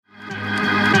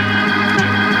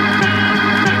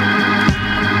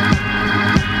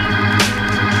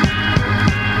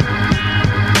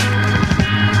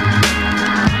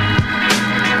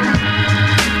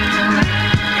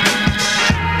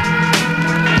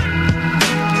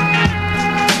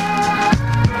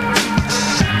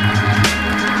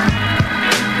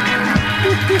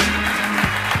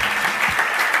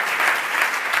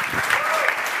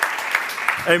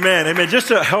Amen. Amen. Just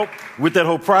to help with that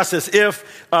whole process, if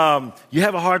you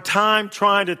have a hard time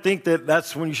trying to think that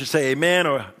that's when you should say amen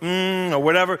or or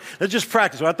whatever, let's just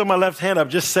practice. When I throw my left hand up,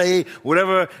 just say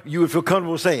whatever you would feel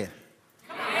comfortable saying.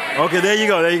 Okay, there you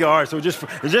go. There you go. All right, so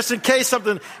just in case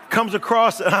something comes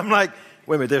across and I'm like,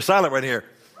 wait a minute, they're silent right here.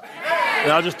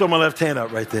 And I'll just throw my left hand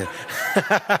up right there.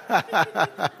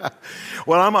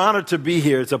 Well, I'm honored to be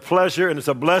here. It's a pleasure and it's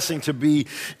a blessing to be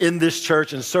in this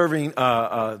church and serving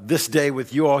this day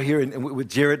with you all here and with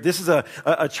Jared. This is a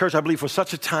church, I believe, for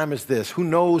such a time as this. Who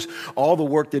knows all the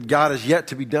work that God has yet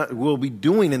to be done, will be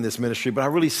doing in this ministry, but I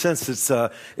really sense it's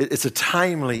a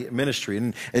timely ministry.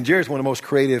 And Jared's one of the most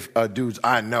creative dudes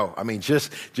I know. I mean,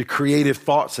 just your creative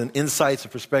thoughts and insights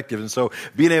and perspectives. And so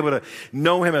being able to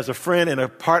know him as a friend and a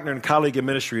partner and colleague in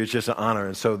ministry is just an honor.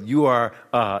 And so you are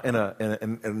in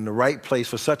the right place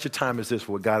for such a time as this,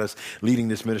 for what God is leading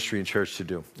this ministry and church to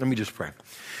do. Let me just pray.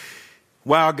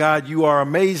 Wow, God, you are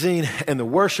amazing. And the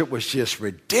worship was just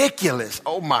ridiculous.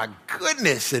 Oh, my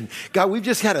goodness. And God, we've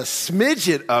just had a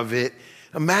smidget of it.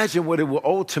 Imagine what it will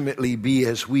ultimately be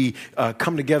as we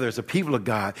come together as a people of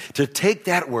God to take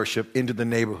that worship into the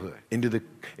neighborhood, into the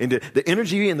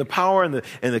energy and the power and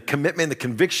the commitment, and the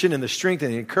conviction and the strength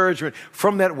and the encouragement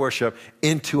from that worship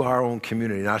into our own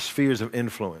community and our spheres of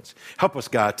influence. Help us,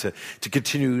 God, to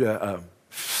continue to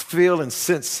feel and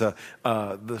sense the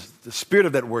spirit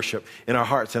of that worship in our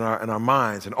hearts and our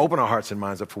minds, and open our hearts and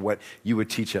minds up for what you would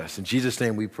teach us. In Jesus'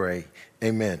 name we pray,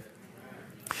 amen.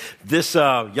 This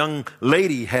young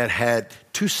lady had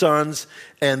two sons,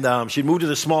 and she moved to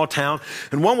this small town.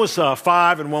 And one was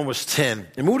 5 and one was 10.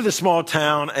 And moved to this small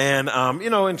town, and,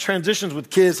 in transitions with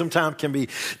kids sometimes can be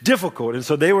difficult. And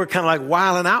so they were kind of like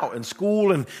wilding out in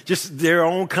school and just their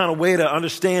own kind of way to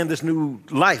understand this new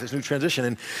life, this new transition.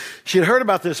 And she had heard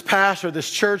about this pastor,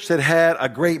 this church that had a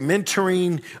great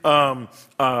mentoring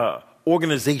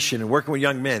organization and working with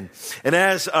young men. And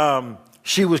as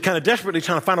she was kind of desperately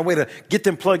trying to find a way to get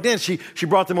them plugged in. She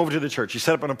brought them over to the church. She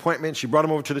set up an appointment. She brought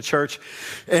them over to the church.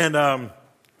 And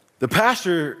the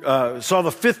pastor saw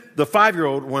the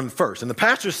 5-year-old one first. And the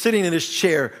pastor's sitting in his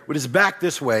chair with his back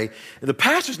this way. And the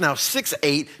pastor's now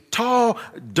 6'8", tall,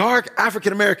 dark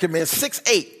African-American man,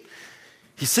 6'8".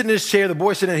 He's sitting in his chair. The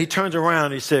boy's sitting there. He turns around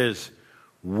and he says,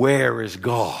 "Where is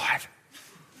God?"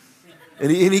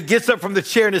 And he gets up from the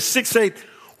chair and is 6'8",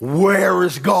 "Where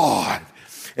is God?"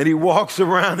 And he walks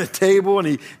around the table and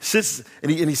he sits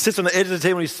on the edge of the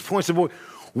table and he points to the boy,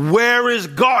 "Where is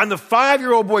God?" And the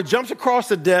 5-year-old boy jumps across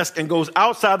the desk and goes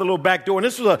outside the little back door. And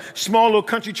this was a small little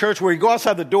country church where you go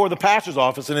outside the door of the pastor's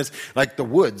office and it's like the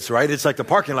woods, right? It's like the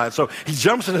parking lot. So he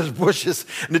jumps in his bushes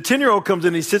and the 10-year-old comes in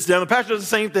and he sits down. The pastor does the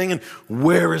same thing, and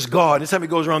 "Where is God?" And this time he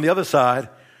goes around the other side.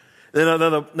 Now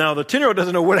the 10-year-old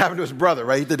doesn't know what happened to his brother,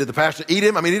 right? Did the pastor eat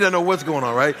him? I mean, he doesn't know what's going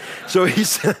on, right? So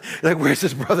he's like, "Where's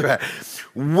his brother at?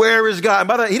 Where is God?" And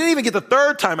by the way, he didn't even get the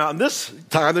third time out. And this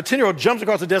time, the 10-year-old jumps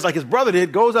across the desk like his brother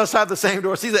did, goes outside the same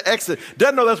door, sees an exit,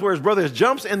 doesn't know that's where his brother is,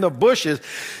 jumps in the bushes,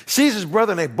 sees his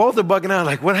brother, and they both are bugging out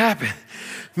like, "What happened?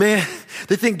 Man,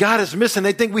 they think God is missing.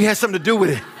 They think we had something to do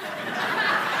with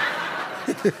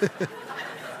it."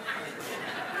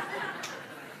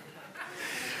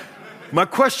 My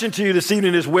question to you this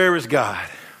evening is, where is God?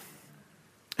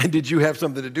 And did you have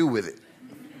something to do with it?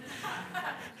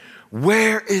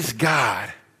 Where is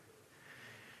God?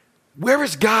 Where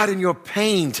is God in your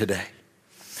pain today?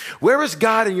 Where is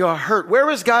God in your hurt? Where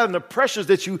is God in the pressures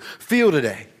that you feel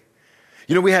today?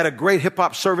 You know, we had a great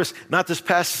hip-hop service, not this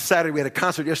past Saturday. We had a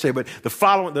concert yesterday, but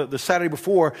the Saturday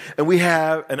before, and we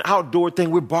have an outdoor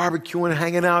thing. We're barbecuing,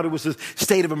 hanging out. It was a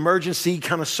state of emergency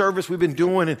kind of service we've been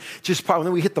doing, and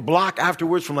then we hit the block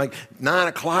afterwards from like 9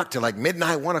 o'clock to like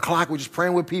midnight, 1 o'clock. We're just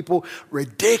praying with people.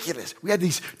 Ridiculous. We had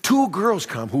these 2 girls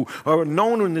come who are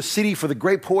known in the city for the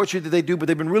great poetry that they do, but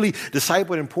they've been really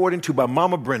discipled and poured into by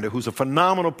Mama Brenda, who's a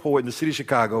phenomenal poet in the city of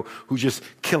Chicago, who's just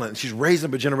killing it. She's raising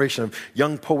up a generation of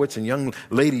young poets and young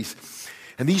ladies.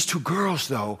 And these 2 girls,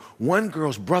 though, one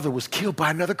girl's brother was killed by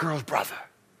another girl's brother.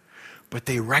 But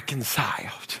they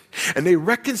reconciled. And they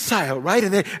reconciled, right?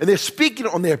 And they're speaking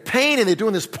on their pain, and they're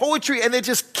doing this poetry, and they're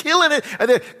just killing it, and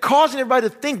they're causing everybody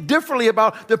to think differently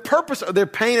about the purpose of their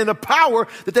pain and the power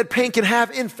that pain can have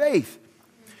in faith.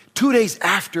 2 days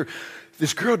after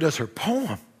this girl does her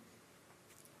poem,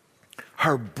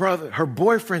 her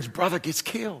boyfriend's brother gets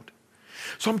killed.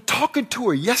 So I'm talking to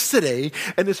her yesterday,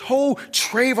 and this whole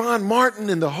Trayvon Martin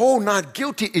and the whole not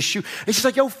guilty issue, and she's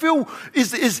like, "Yo, Phil,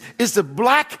 is the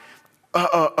black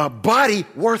body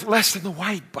worth less than the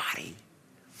white body?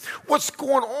 What's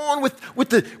going on with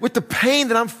the pain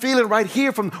that I'm feeling right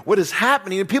here from what is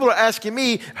happening?" And people are asking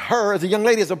me, her as a young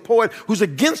lady, as a poet who's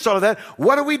against all of that,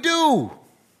 what do we do?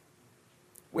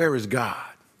 Where is God?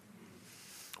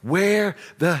 Where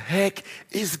the heck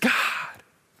is God?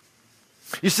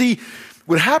 You see,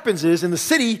 what happens is in the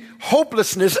city,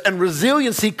 hopelessness and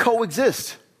resiliency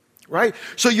coexist, right?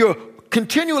 So you're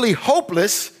continually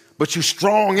hopeless, but you're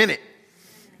strong in it,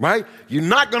 right? You're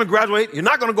not going to graduate. You're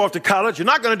not going to go off to college. You're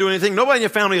not going to do anything. Nobody in your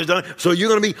family has done it. So you're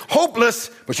going to be hopeless,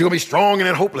 but you're going to be strong in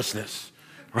that hopelessness.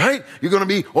 Right? You're going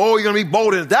to be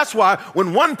bold. And that's why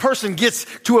when one person gets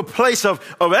to a place of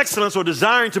excellence or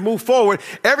desiring to move forward,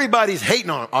 everybody's hating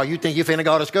on them. Oh, you think you finna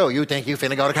go to school? You think you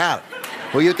finna go to college?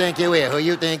 Who you think you is? Who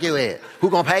you think you is? Who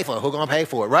gonna pay for it? Who gonna pay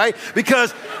for it? Right?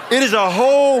 Because it is a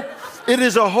whole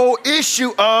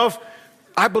issue of,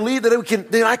 I believe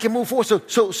that I can move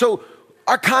forward. So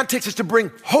our context is to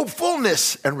bring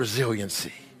hopefulness and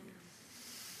resiliency.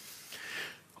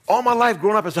 All my life,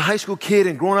 growing up as a high school kid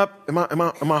and growing up in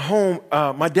my home,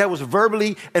 my dad was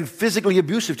verbally and physically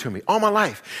abusive to me all my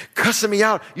life, cussing me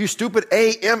out, you stupid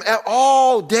AML,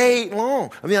 all day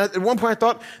long. I mean, at one point I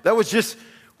thought that was just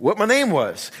what my name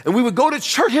was. And we would go to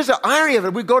church. Here's the irony of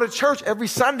it. We'd go to church every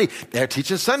Sunday. They're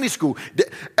teaching Sunday school.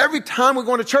 Every time we're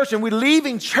going to church and we're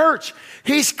leaving church,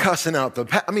 he's cussing out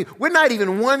we're not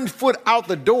even 1 foot out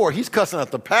the door. He's cussing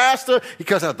out the pastor. He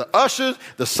cussing out the ushers,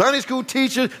 the Sunday school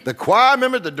teachers, the choir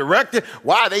members, the director.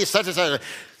 Why are they such and such?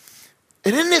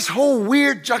 And in this whole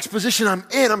weird juxtaposition I'm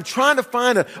in, I'm trying to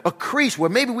find a crease where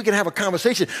maybe we can have a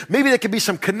conversation. Maybe there could be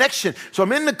some connection. So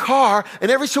I'm in the car, and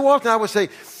every so often I would say,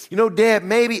 you know, Dad,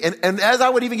 maybe, and as I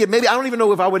would even maybe I don't even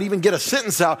know if I would even get a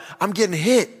sentence out, I'm getting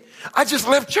hit. I just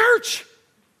left church.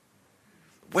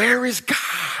 Where is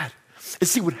God? And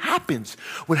see, what happens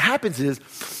is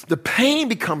the pain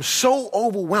becomes so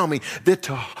overwhelming that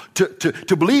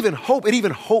to believe in hope, it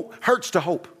even hurts to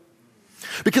hope.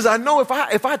 Because I know if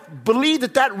I believe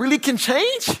that really can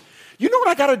change, you know what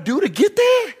I got to do to get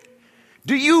there?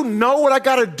 Do you know what I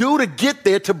got to do to get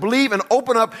there, to believe and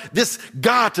open up this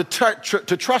God, to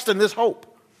trust in this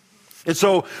hope? And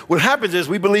so what happens is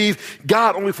we believe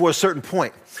God only for a certain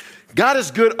point. God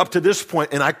is good up to this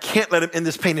point, and I can't let him in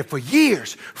this pain. And for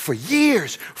years,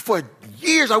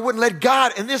 I wouldn't let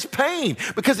God in this pain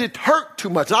because it hurt too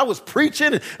much. And I was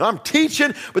preaching and I'm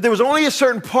teaching, but there was only a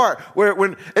certain part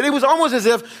and it was almost as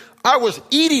if I was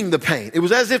eating the pain. It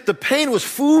was as if the pain was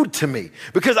food to me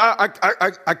because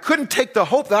I couldn't take the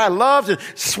hope that I loved and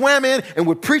swam in and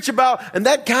would preach about. And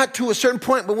that got to a certain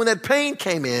point. But when that pain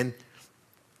came in,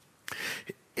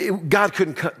 God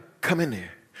couldn't come in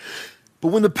there. But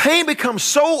when the pain becomes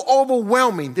so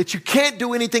overwhelming that you can't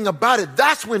do anything about it,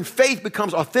 that's when faith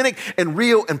becomes authentic and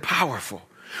real and powerful.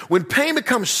 When pain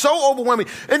becomes so overwhelming,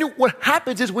 and what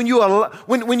happens is when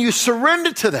you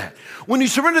surrender to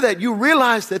that, you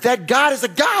realize that God is a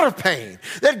God of pain.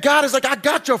 That God is like, I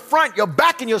got your front, your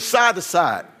back, and your side to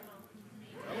side.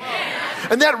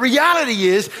 And that reality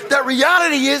is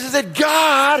that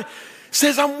God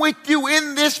says, I'm with you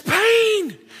in this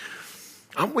pain.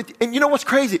 I'm with you. And you know what's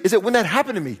crazy is that when that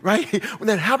happened to me, right? When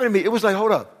that happened to me, it was like,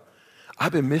 hold up.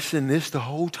 I've been missing this the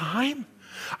whole time.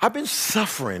 I've been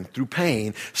suffering through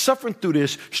pain, suffering through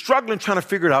this, struggling, trying to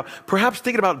figure it out, perhaps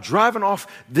thinking about driving off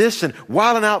this and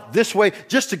wilding out this way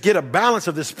just to get a balance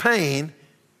of this pain.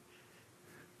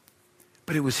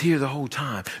 But it was here the whole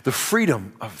time, the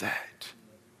freedom of that.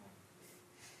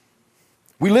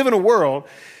 We live in a world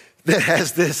that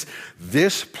has this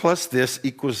plus this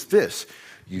equals this.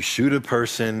 You shoot a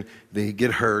person, they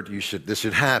get hurt, this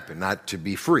should happen, not to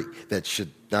be free. That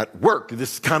should not work.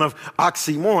 This kind of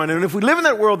oxymoron. And if we live in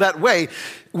that world that way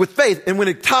with faith, and when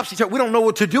it tops each other, we don't know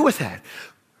what to do with that.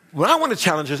 What I want to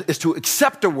challenge us is to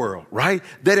accept a world, right,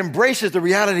 that embraces the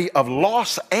reality of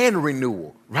loss and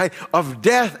renewal, right, of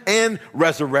death and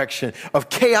resurrection, of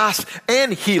chaos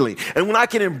and healing. And when I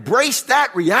can embrace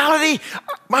that reality,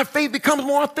 my faith becomes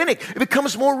more authentic. It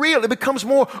becomes more real. It becomes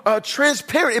more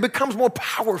transparent. It becomes more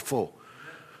powerful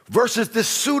versus this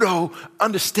pseudo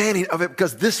understanding of it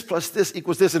because this plus this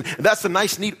equals this. And that's a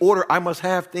nice, neat order I must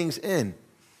have things in.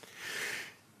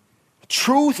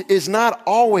 Truth is not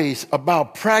always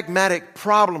about pragmatic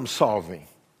problem solving,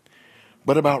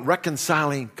 but about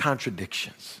reconciling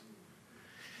contradictions.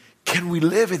 Can we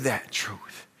live in that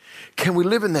truth? Can we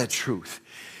live in that truth?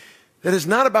 That is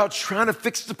not about trying to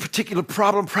fix the particular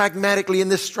problem pragmatically in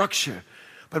this structure,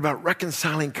 but about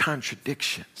reconciling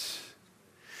contradictions.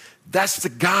 That's the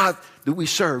God that we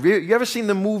serve. You ever seen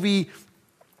the movie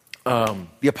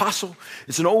The Apostle?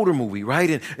 It's an older movie,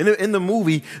 right? And in the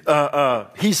movie,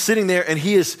 he's sitting there and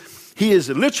he is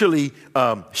literally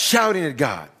shouting at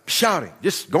God,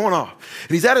 just going off.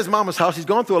 And he's at his mama's house. He's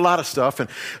going through a lot of stuff. And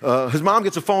his mom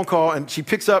gets a phone call and she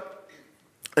picks up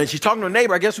And she's talking to a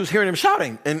neighbor, I guess, who's hearing him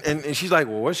shouting. And she's like,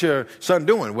 well, what's your son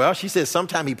doing? Well, she says,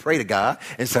 sometimes he pray to God,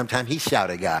 and sometimes he shout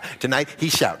at God. Tonight,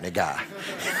 he's shouting at God.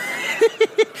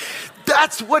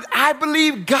 That's what I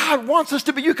believe God wants us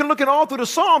to be. You can look at all through the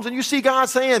Psalms, and you see God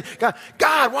saying,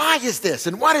 God, why is this?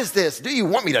 And what is this? Do you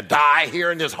want me to die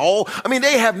here in this hole? I mean,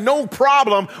 they have no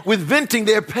problem with venting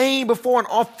their pain before an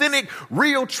authentic,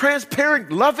 real,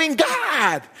 transparent, loving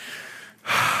God.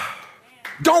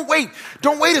 Don't wait.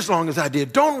 Don't wait as long as I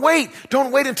did. Don't wait.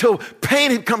 Don't wait until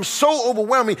pain becomes so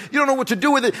overwhelming. You don't know what to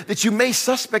do with it that you may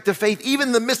suspect the faith, even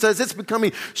in the midst of it's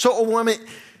becoming so overwhelming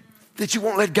that you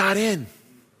won't let God in.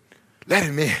 Let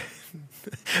him in.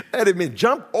 Let him in.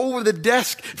 Jump over the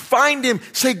desk. Find him.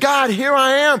 Say, God, here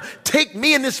I am. Take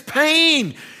me in this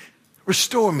pain.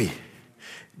 Restore me.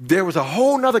 There was a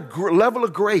whole nother level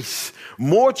of grace.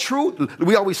 More truth.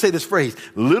 We always say this phrase,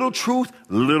 little truth,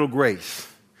 little grace.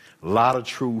 A lot of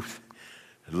truth,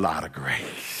 a lot of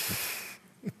grace.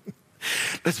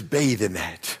 Let's bathe in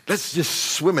that. Let's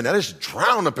just swim in that. Let's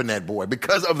drown up in that, boy,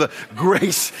 because of the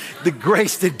grace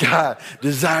that God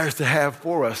desires to have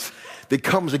for us, that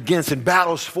comes against and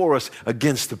battles for us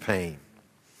against the pain.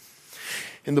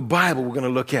 In the Bible, we're going to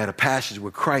look at a passage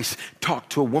where Christ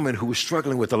talked to a woman who was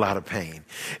struggling with a lot of pain.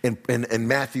 In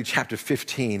Matthew chapter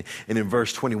 15 and in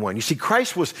verse 21. You see,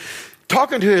 Christ was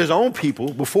talking to his own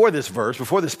people before this verse,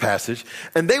 before this passage,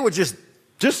 and they were just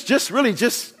really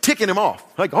ticking him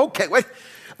off. Like, okay, wait,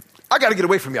 I got to get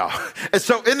away from y'all. And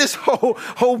so in this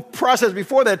whole process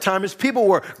before that time, his people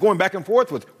were going back and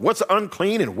forth with what's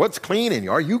unclean and what's clean, and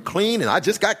are you clean? And I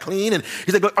just got clean. And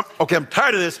he's like, okay, I'm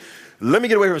tired of this. Let me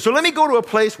get away from it. So let me go to a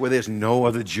place where there's no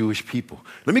other Jewish people.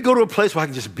 Let me go to a place where I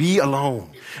can just be alone.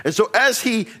 And so as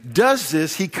he does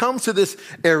this, he comes to this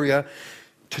area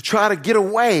to try to get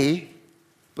away,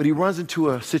 but he runs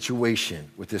into a situation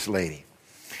with this lady.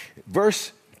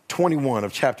 Verse 21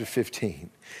 of chapter 15.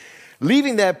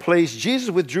 Leaving that place, Jesus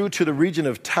withdrew to the region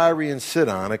of Tyre and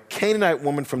Sidon. A Canaanite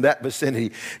woman from that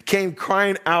vicinity came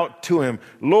crying out to him,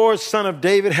 Lord, Son of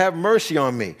David, have mercy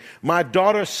on me. My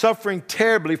daughter is suffering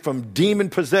terribly from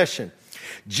demon possession.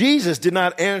 Jesus did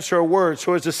not answer a word,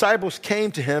 so his disciples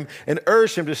came to him and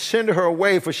urged him to send her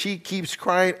away, for she keeps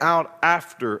crying out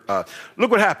after us. Look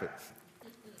what happened.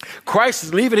 Christ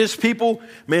is leaving his people.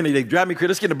 Man, they drive me crazy.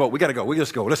 Let's get in the boat. We got to go.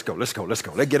 Let's go.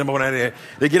 They get them out of there.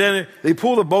 They get in there. They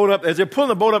pull the boat up. As they're pulling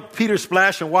the boat up, Peter's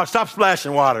splashing water. Stop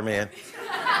splashing water, man.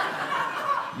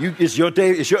 It's your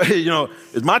day.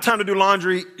 It's my time to do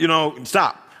laundry.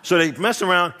 Stop. So they mess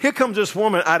around. Here comes this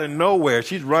woman out of nowhere.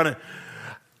 She's running.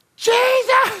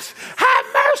 Jesus, have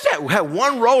mercy. We had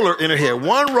one roller in her hair.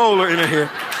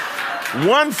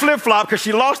 One flip-flop, because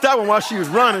she lost that one while she was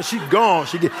running. She's gone.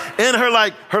 In her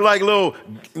little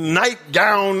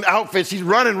nightgown outfit. She's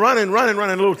running,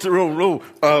 little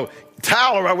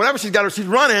towel or whatever she's got. She's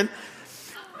running.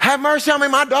 Have mercy on me.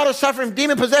 My daughter's suffering from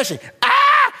demon possession.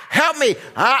 Help me.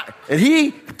 And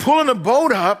he pulling the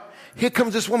boat up. Here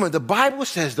comes this woman. The Bible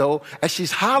says, though, as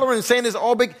she's hollering and saying this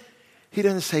all big, he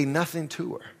doesn't say nothing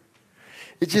to her.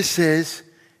 It just says,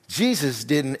 Jesus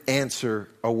didn't answer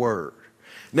a word.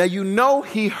 Now,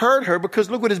 he heard her because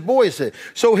look what his boys said.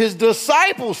 So his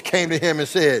disciples came to him and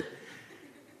said,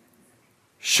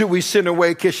 should we send her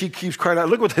away because she keeps crying out?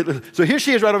 So here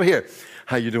she is right over here.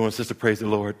 How you doing, sister? Praise the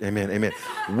Lord. Amen, amen.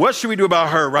 What should we do about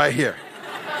her right here?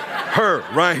 Her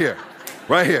right here.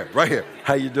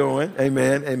 How you doing?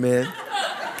 Amen, amen.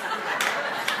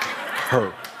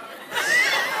 Her.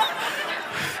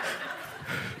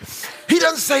 He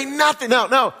doesn't say nothing.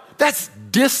 No, that's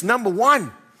diss number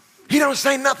one. He don't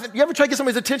say nothing. You ever try to get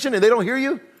somebody's attention and they don't hear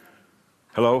you?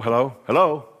 Hello.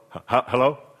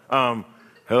 And,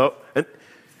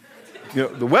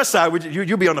 the west side,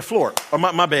 you'll be on the floor. Oh,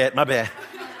 my bad.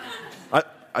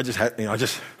 I just had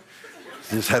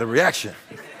a reaction.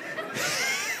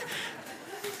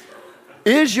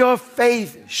 Is your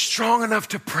faith strong enough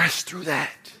to press through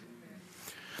that?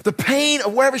 The pain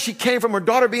of wherever she came from, her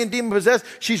daughter being demon possessed,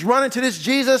 she's running to this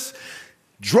Jesus,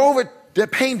 that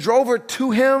pain drove her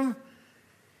to him.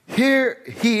 Here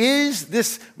he is,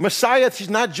 this Messiah. She's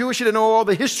not Jewish. She didn't know all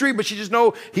the history, but she just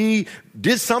know he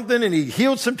did something and he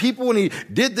healed some people and he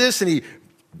did this and he,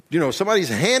 somebody's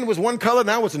hand was one color,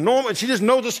 now it's normal. And she just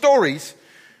knows the stories.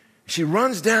 She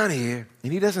runs down here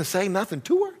and he doesn't say nothing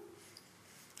to her.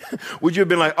 Would you have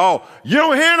been like, oh, you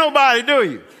don't hear nobody, do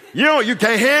you? You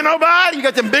can't hear nobody. You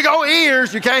got them big old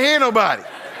ears. You can't hear nobody.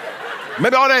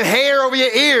 Maybe all that hair over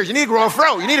your ears. You need to grow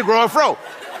a fro.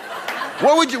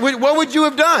 What would you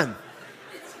have done?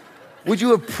 Would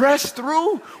you have pressed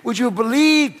through? Would you have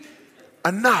believed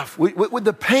enough? Would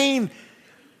the pain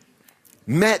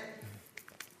met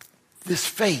this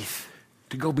faith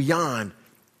to go beyond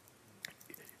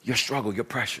your struggle, your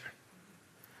pressure.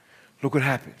 Look what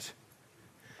happens.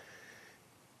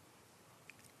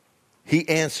 He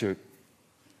answered,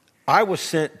 I was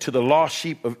sent to the lost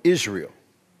sheep of Israel.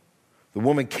 The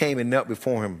woman came and knelt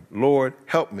before him. Lord,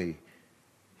 help me,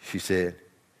 she said.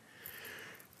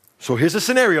 So here's a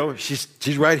scenario.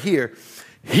 She's right here.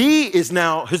 He is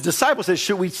now, his disciple says,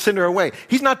 should we send her away?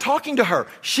 He's not talking to her.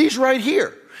 She's right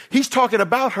here. He's talking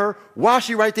about her while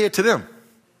she's right there to them.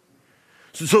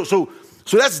 So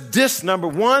that's diss number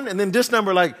one, and then diss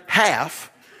number like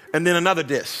half, and then another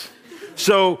diss.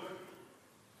 So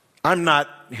I'm not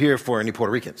here for any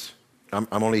Puerto Ricans. I'm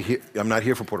not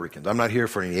here for Puerto Ricans. I'm not here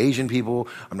for any Asian people.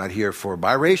 I'm not here for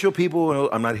biracial people.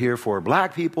 I'm not here for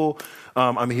black people.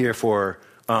 I'm here for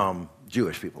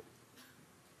Jewish people.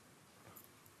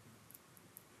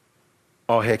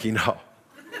 Oh, heck, no.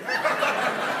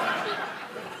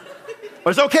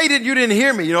 It's okay that you didn't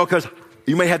hear me, because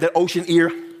you may have that ocean ear.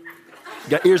 You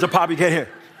got ears of pop you can't hear.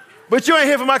 But you ain't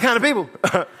here for my kind of people.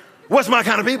 What's my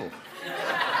kind of people?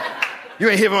 You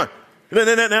ain't here for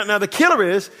my... Now the killer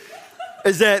is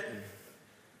that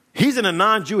he's in a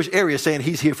non-Jewish area saying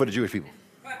he's here for the Jewish people.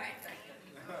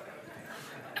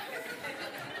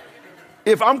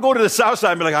 If I'm going to the south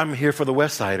side and be like, I'm here for the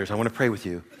west siders, I want to pray with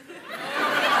you.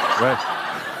 Right?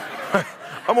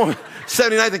 I'm on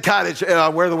 79th and Cottage,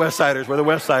 we're the west siders, we're the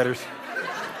west siders.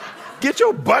 Get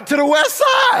your butt to the west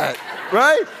side,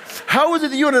 right? How is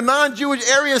it that you're in a non-Jewish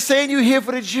area saying you're here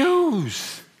for the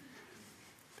Jews?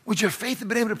 Would your faith have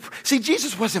been able to... See,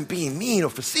 Jesus wasn't being mean or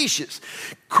facetious.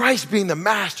 Christ, being the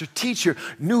master teacher,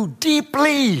 knew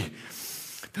deeply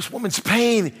this woman's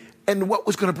pain and what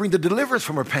was going to bring the deliverance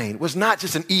from her pain was not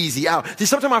just an easy out. See,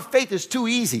 sometimes our faith is too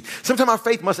easy. Sometimes our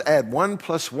faith must add 1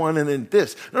 + 1 and then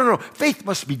this. No. Faith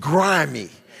must be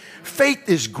grimy. Faith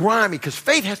is grimy because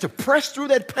faith has to press through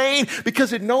that pain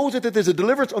because it knows that there's a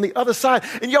deliverance on the other side.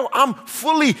 And I'm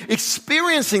fully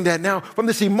experiencing that now from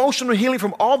this emotional healing,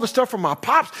 from all the stuff from my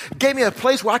pops. It gave me a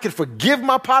place where I could forgive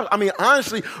my pops. I mean,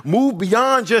 honestly, move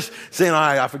beyond just saying, all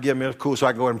right, I forgive me, it's cool, so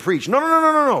I can go ahead and preach.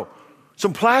 No.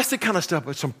 Some plastic kind of stuff,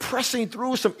 but some pressing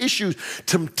through some issues,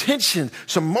 some tension,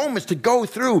 some moments to go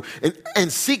through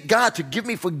and seek God to give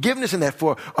me forgiveness in that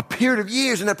for a period of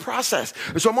years in that process.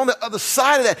 And so I'm on the other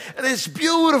side of that, and it's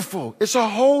beautiful. It's a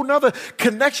whole nother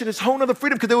connection. It's a whole nother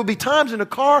freedom, because there would be times in the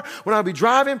car when I'd be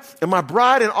driving, and my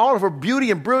bride and all of her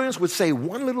beauty and brilliance would say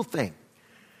one little thing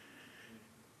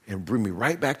and bring me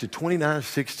right back to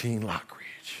 2916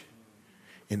 Lockridge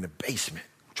in the basement,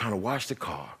 trying to wash the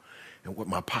car. And what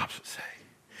my pops would say.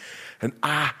 And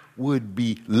I would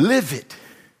be livid.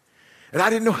 And I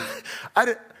didn't know,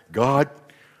 God,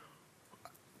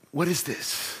 what is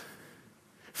this?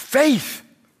 Faith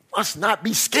must not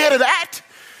be scared of that.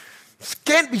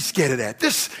 Can't be scared of that.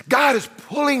 This God is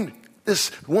pulling this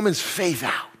woman's faith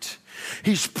out.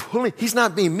 He's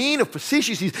not being mean or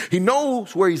facetious. He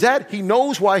knows where he's at. He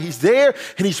knows why he's there.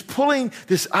 And he's pulling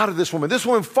this out of this woman. This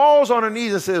woman falls on her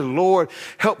knees and says, Lord,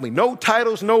 help me. No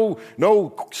titles, no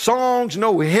songs,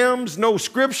 no hymns, no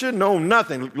scripture, no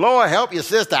nothing. Lord, help your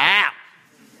sister out.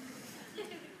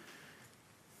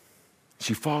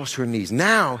 She falls to her knees.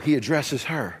 Now he addresses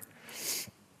her.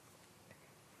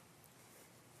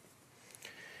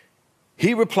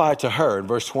 He replied to her in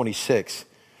verse 26,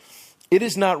 it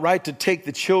is not right to take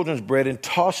the children's bread and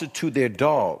toss it to their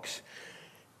dogs.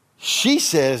 She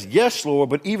says, yes, Lord,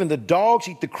 but even the dogs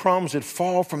eat the crumbs that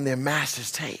fall from their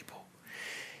master's table.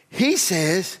 He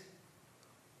says,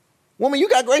 woman, you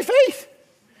got great faith.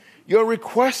 Your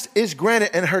request is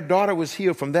granted, and her daughter was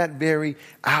healed from that very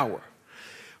hour.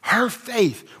 Her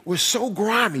faith was so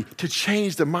grimy to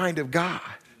change the mind of God.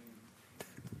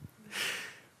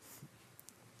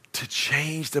 To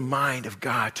change the mind of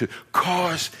God, to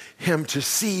cause him to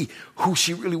see who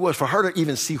she really was, for her to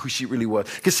even see who she really was.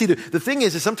 Because see, the thing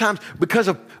is sometimes because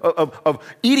of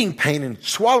eating pain and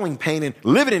swallowing pain and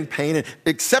living in pain and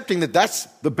accepting that that's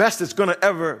the best it's going to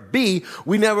ever be,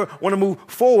 we never want to move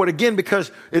forward again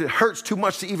because it hurts too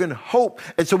much to even hope.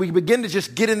 And so we begin to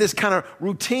just get in this kind of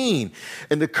routine.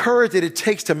 And the courage that it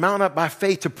takes to mount up by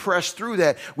faith to press through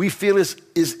that, we feel is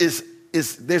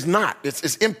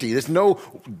it's empty. There's no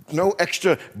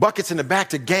extra buckets in the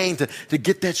back to gain to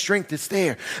get that strength that's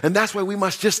there. And that's why we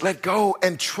must just let go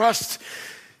and trust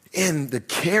in the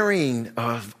carrying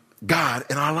of God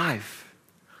in our life.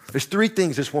 There's 3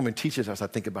 things this woman teaches us, I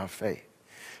think, about faith.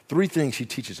 3 things she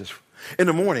teaches us. In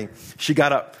the morning, she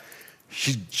got up.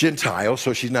 She's Gentile,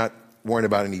 so she's not worrying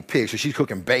about any pigs. So she's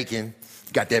cooking bacon.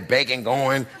 Got that bacon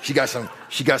going. She got some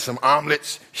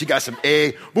omelets. She got some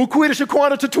egg. Buquita,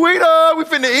 Shaquana, Tatuita. We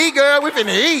finna eat, girl. We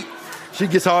finna eat. She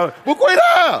gets all,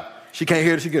 Buquita. She can't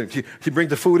hear it. She brings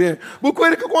the food in.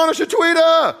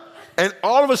 And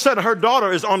all of a sudden, her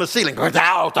daughter is on the ceiling. Get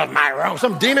out of my room.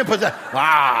 Some demon possession.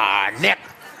 Nick.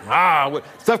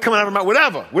 Stuff coming out of her mouth.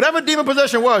 Whatever demon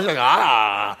possession was. She's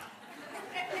like,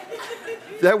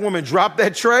 That woman dropped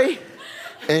that tray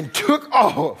and took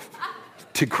off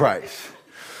to Christ.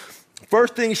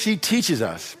 First thing she teaches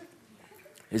us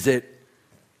is that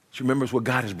she remembers where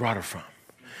God has brought her from.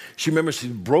 She remembers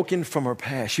she's broken from her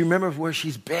past. She remembers where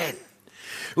she's been.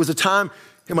 It was a time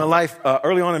in my life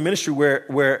early on in ministry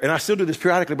where, and I still do this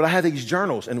periodically, but I had these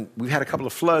journals, and we've had a couple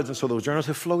of floods, and so those journals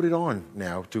have floated on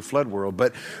now to flood world.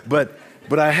 But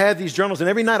I had these journals, and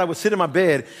every night I would sit in my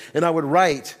bed and I would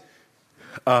write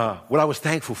what I was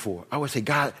thankful for. I would say,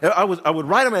 God, I would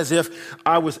write them as if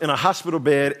I was in a hospital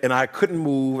bed and I couldn't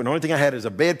move, and the only thing I had is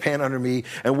a bedpan under me,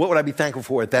 and what would I be thankful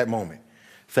for at that moment?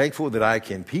 Thankful that I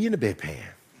can pee in the bedpan.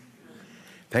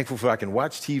 Thankful for I can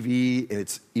watch TV,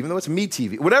 and even though it's me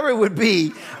TV, whatever it would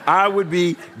be, I would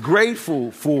be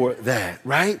grateful for that,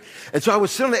 right? And so I would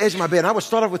sit on the edge of my bed, and I would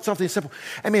start off with something simple.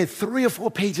 3 or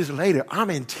 4 pages later, I'm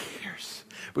in tears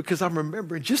because I'm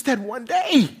remembering just that one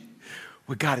day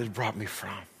where God has brought me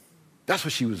from. That's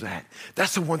where she was at.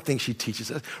 That's the one thing she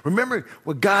teaches us. Remember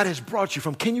where God has brought you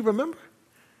from. Can you remember?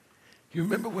 You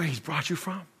remember where he's brought you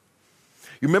from?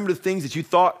 You remember the things that you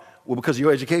thought were because of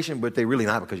your education, but they're really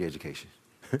not because of your education.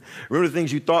 Remember the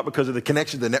things you thought because of the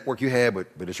connection, the network you had, but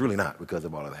it's really not because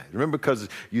of all of that. Remember because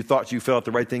you thought you felt out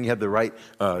the right thing, you had the right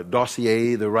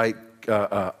dossier, the right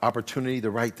opportunity, the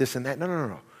right this and that.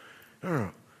 No.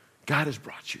 God has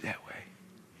brought you that way.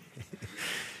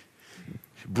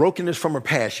 Brokenness from her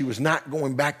past. She was not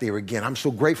going back there again. I'm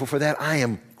so grateful for that. I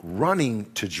am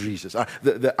running to Jesus.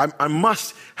 I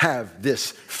must have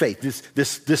this faith,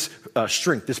 this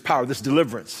strength, this power, this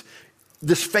deliverance.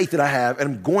 This faith that I have and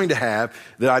I'm going to have,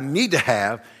 that I need to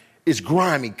have, is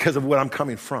grimy because of where I'm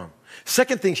coming from.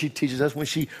 Second thing she teaches us, when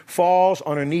she falls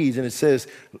on her knees and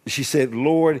she said,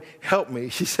 Lord, help me.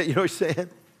 She said, you know what she's saying?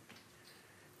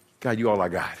 God, you all I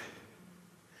got.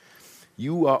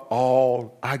 You are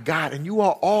all I got, and you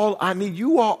are all I need.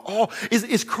 You are all.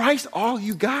 Is Christ all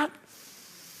you got?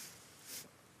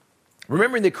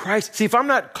 Remembering that Christ, see, if I'm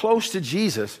not close to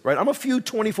Jesus, right, I'm a few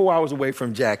 24 hours away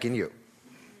from Jack and you.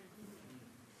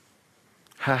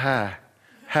 Ha.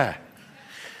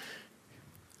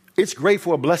 It's great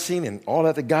for a blessing and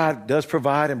all that God does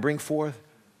provide and bring forth,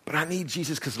 but I need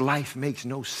Jesus because life makes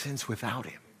no sense without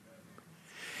him.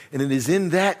 And it is in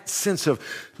that sense of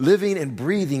living and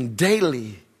breathing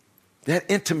daily, that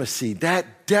intimacy,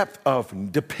 that depth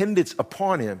of dependence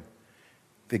upon him,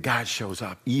 that God shows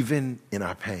up, even in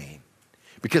our pain.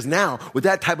 Because now, with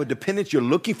that type of dependence, you're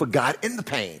looking for God in the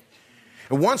pain.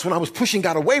 And once when I was pushing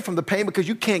God away from the pain because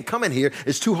you can't come in here,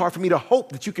 it's too hard for me to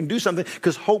hope that you can do something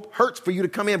because hope hurts for you to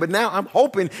come in. But now I'm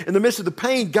hoping in the midst of the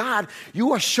pain, God,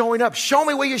 you are showing up. Show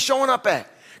me where you're showing up at.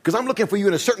 Because I'm looking for you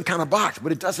in a certain kind of box,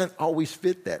 but it doesn't always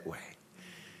fit that way.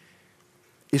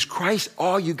 Is Christ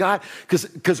all you got?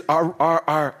 Because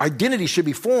our identity should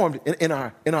be formed in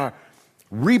our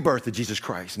rebirth of Jesus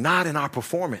Christ, not in our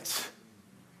performance.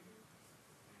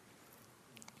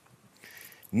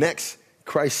 Next,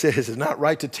 Christ says it's not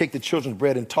right to take the children's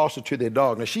bread and toss it to their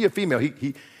dog. Now, she a female.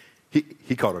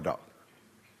 He called her dog.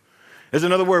 There's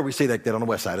another word we say like that on the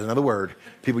west side. There's another word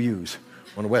people use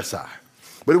on the west side.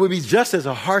 But it would be just as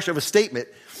harsh of a statement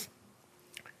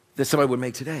that somebody would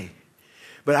make today.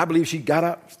 But I believe she got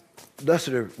up,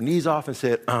 dusted her knees off and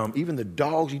said, even the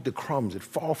dogs eat the crumbs that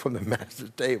fall from the master's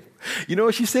table. You know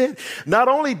what she said? Not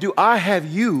only do I have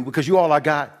you because you all I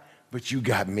got, but you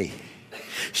got me.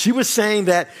 She was saying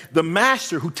that the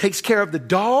master who takes care of the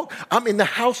dog, I'm in the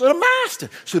house of the master.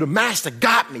 So the master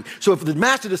got me. So if the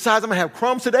master decides I'm going to have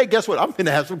crumbs today, guess what? I'm going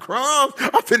to have some crumbs.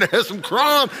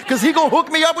 Because he going to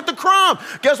hook me up with the crumb.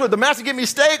 Guess what? The master give me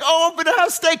steak. Oh, I'm going to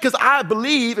have steak because I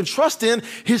believe and trust in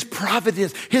his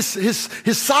providence,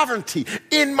 his sovereignty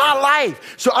in my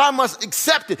life. So I must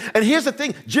accept it. And here's the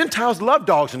thing. Gentiles love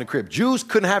dogs in the crib. Jews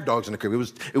couldn't have dogs in the crib.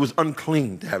 It was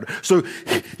unclean to have it. So,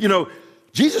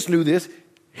 Jesus knew this.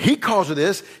 He calls her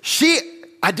this. She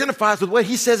identifies with what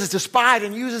he says is despised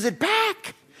and uses it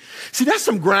back. See, that's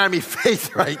some grimy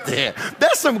faith right there.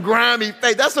 That's some grimy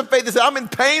faith. That's some faith that says, I'm in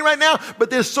pain right now, but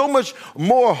there's so much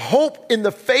more hope in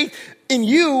the faith in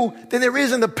you than there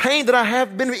is in the pain that I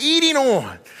have been eating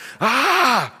on.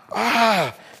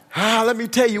 Let me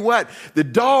tell you what. The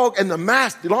dog and the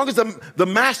master, as long as the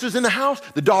master's in the house,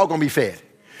 the dog gonna be fed.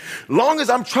 Long as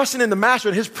I'm trusting in the master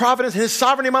and his providence and his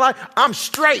sovereignty in my life, I'm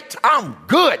straight. I'm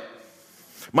good.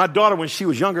 My daughter, when she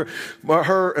was younger,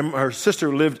 her and her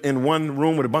sister lived in one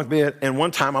room with a bunk bed. And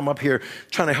one time I'm up here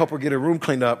trying to help her get her room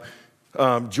cleaned up.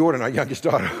 Jordan, our youngest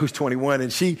daughter, who's 21,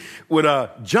 and she would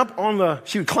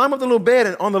she would climb up the little bed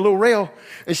and on the little rail,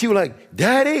 and she would like,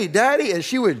 Daddy, Daddy, and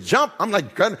she would jump. I'm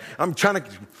like, I'm trying to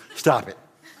stop it.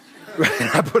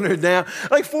 Right? I put her down.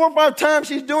 Like 4 or 5 times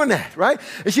she's doing that, right?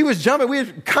 And she was jumping. We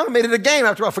kind of made it a game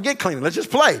after all. Forget cleaning. Let's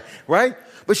just play, right?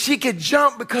 But she could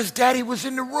jump because Daddy was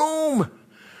in the room.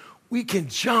 We can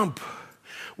jump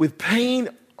with pain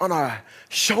on our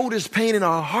shoulders, pain in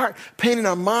our heart, pain in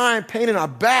our mind, pain in our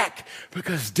back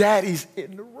because Daddy's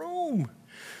in the room.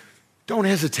 Don't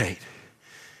hesitate.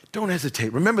 Don't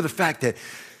hesitate. Remember the fact that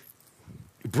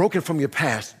you're broken from your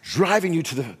past, driving you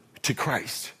to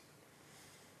Christ.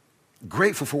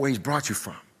 Grateful for where he's brought you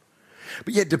from.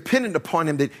 But yet dependent upon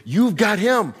him that you've got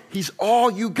him. He's all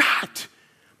you got,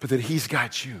 but that he's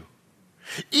got you.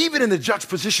 Even in the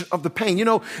juxtaposition of the pain. You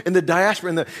know, in the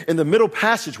diaspora, in the Middle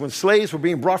Passage, when slaves were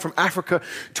being brought from Africa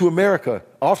to America,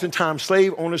 oftentimes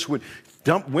slave owners would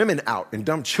dump women out and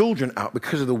dump children out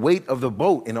because of the weight of the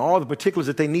boat and all the particulars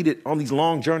that they needed on these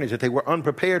long journeys that they were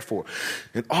unprepared for.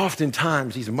 And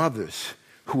oftentimes these mothers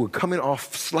who were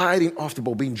sliding off the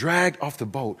boat, being dragged off the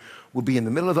boat, would be in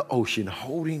the middle of the ocean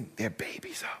holding their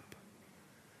babies up.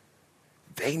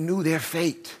 They knew their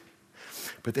fate,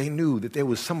 but they knew that there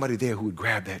was somebody there who would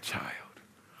grab that child.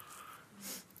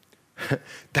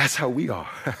 That's how we are.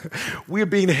 We're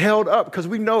being held up because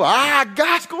we know,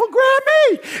 God's going to grab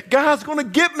me. God's going to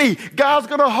get me. God's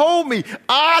going to hold me.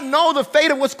 I know the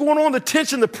fate of what's going on, the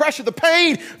tension, the pressure, the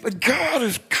pain, but God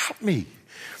has got me.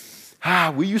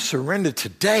 Will you surrender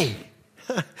today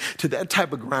to that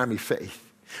type of grimy faith?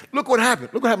 Look what happened.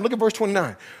 Look at verse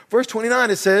 29. Verse 29,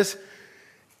 it says,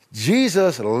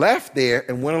 Jesus left there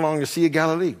and went along the Sea of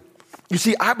Galilee. You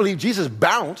see, I believe Jesus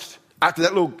bounced after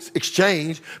that little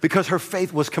exchange because her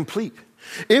faith was complete.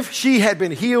 If she had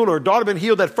been healed or her daughter been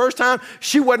healed that first time,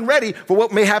 she wasn't ready for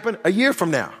what may happen a year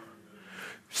from now.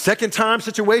 Second time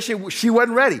situation, she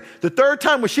wasn't ready. The third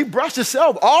time when she brushed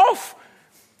herself off,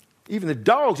 even the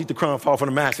dogs eat the crumbs fall from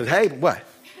the masters. Hey, what?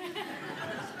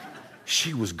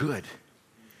 She was good.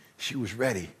 She was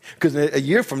ready. Because a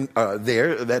year from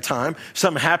that time,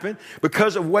 something happened.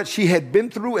 Because of what she had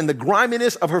been through and the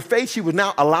griminess of her faith, she was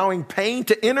now allowing pain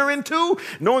to enter into,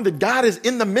 knowing that God is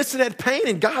in the midst of that pain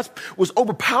and God was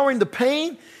overpowering the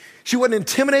pain. She wasn't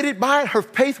intimidated by it. Her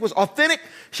faith was authentic.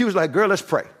 She was like, girl, let's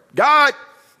pray. God,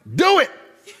 do it.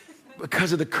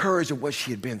 Because of the courage of what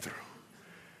she had been through.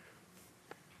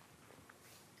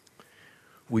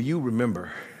 Will you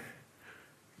remember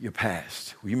your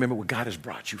past? Will you remember what God has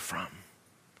brought you from?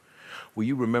 Will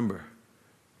you remember,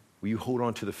 will you hold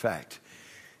on to the fact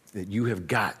that you have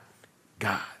got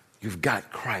God? You've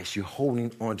got Christ. You're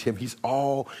holding on to him. He's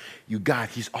all you got.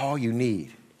 He's all you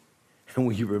need. And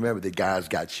will you remember that God's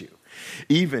got you?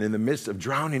 Even in the midst of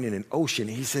drowning in an ocean,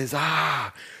 he says,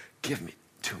 give me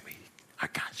to me. I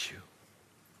got you.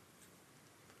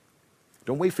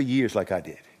 Don't wait for years like I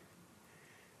did.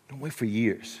 Don't wait for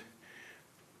years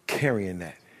carrying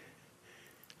that.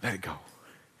 Let it go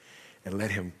and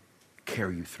let him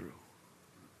carry you through.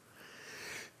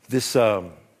 This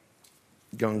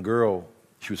young girl,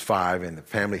 she was 5, and the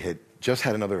family had just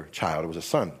had another child. It was a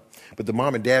son. But the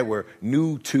mom and dad were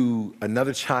new to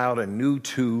another child and new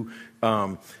to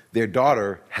their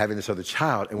daughter having this other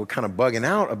child, and were kind of bugging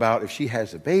out about if she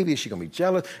has a baby, is she going to be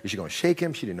jealous? Is she going to shake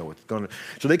him? She didn't know what's going to.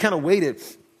 So they kind of waited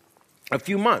a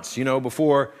few months,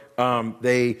 before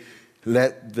they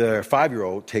let their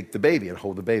 5-year-old take the baby and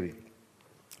hold the baby.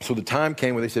 So the time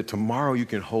came where they said, tomorrow you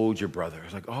can hold your brother. I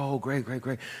was like, oh, great.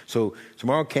 So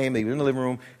tomorrow came, they were in the living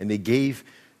room, and they gave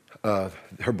her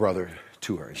brother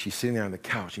to her. And she's sitting there on the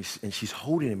couch, and she's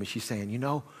holding him, and she's saying,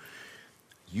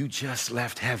 you just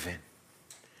left heaven.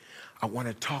 I want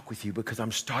to talk with you because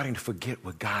I'm starting to forget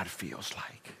what God feels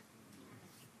like.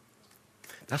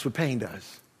 That's what pain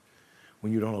does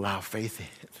when you don't allow faith in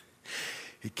it.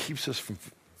 It keeps us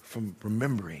from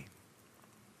remembering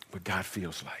what God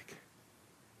feels like.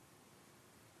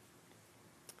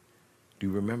 Do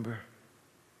you remember?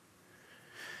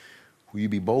 Will you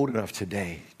be bold enough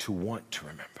today to want to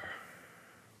remember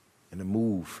and to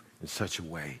move in such a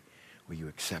way where you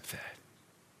accept that?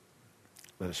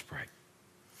 Let us pray.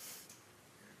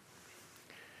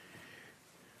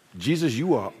 Jesus,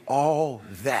 you are all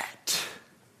that.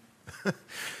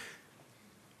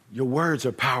 Your words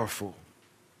are powerful.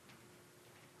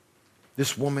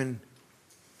 This woman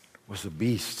was a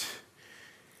beast.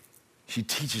 She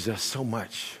teaches us so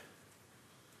much.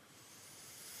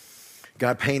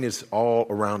 God, pain is all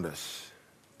around us.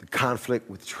 The conflict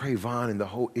with Trayvon and the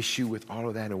whole issue with all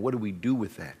of that, and what do we do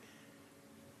with that?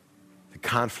 The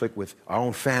conflict with our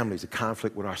own families, the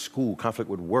conflict with our school, conflict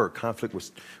with work, conflict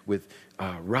with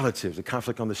relatives, the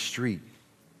conflict on the street.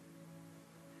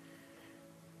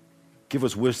 Give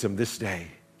us wisdom this day.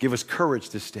 Give us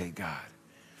courage this day, God,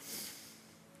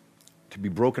 to be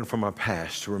broken from our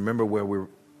past, to remember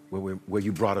where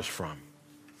you brought us from,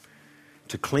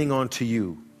 to cling on to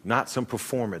you, not some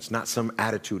performance, not some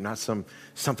attitude, not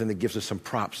something that gives us some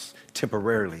props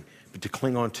temporarily, but to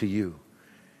cling on to you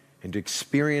and to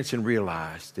experience and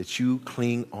realize that you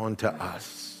cling on to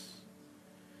us,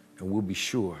 and we'll be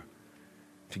sure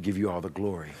to give you all the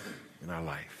glory in our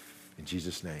life. In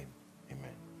Jesus' name,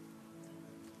 amen.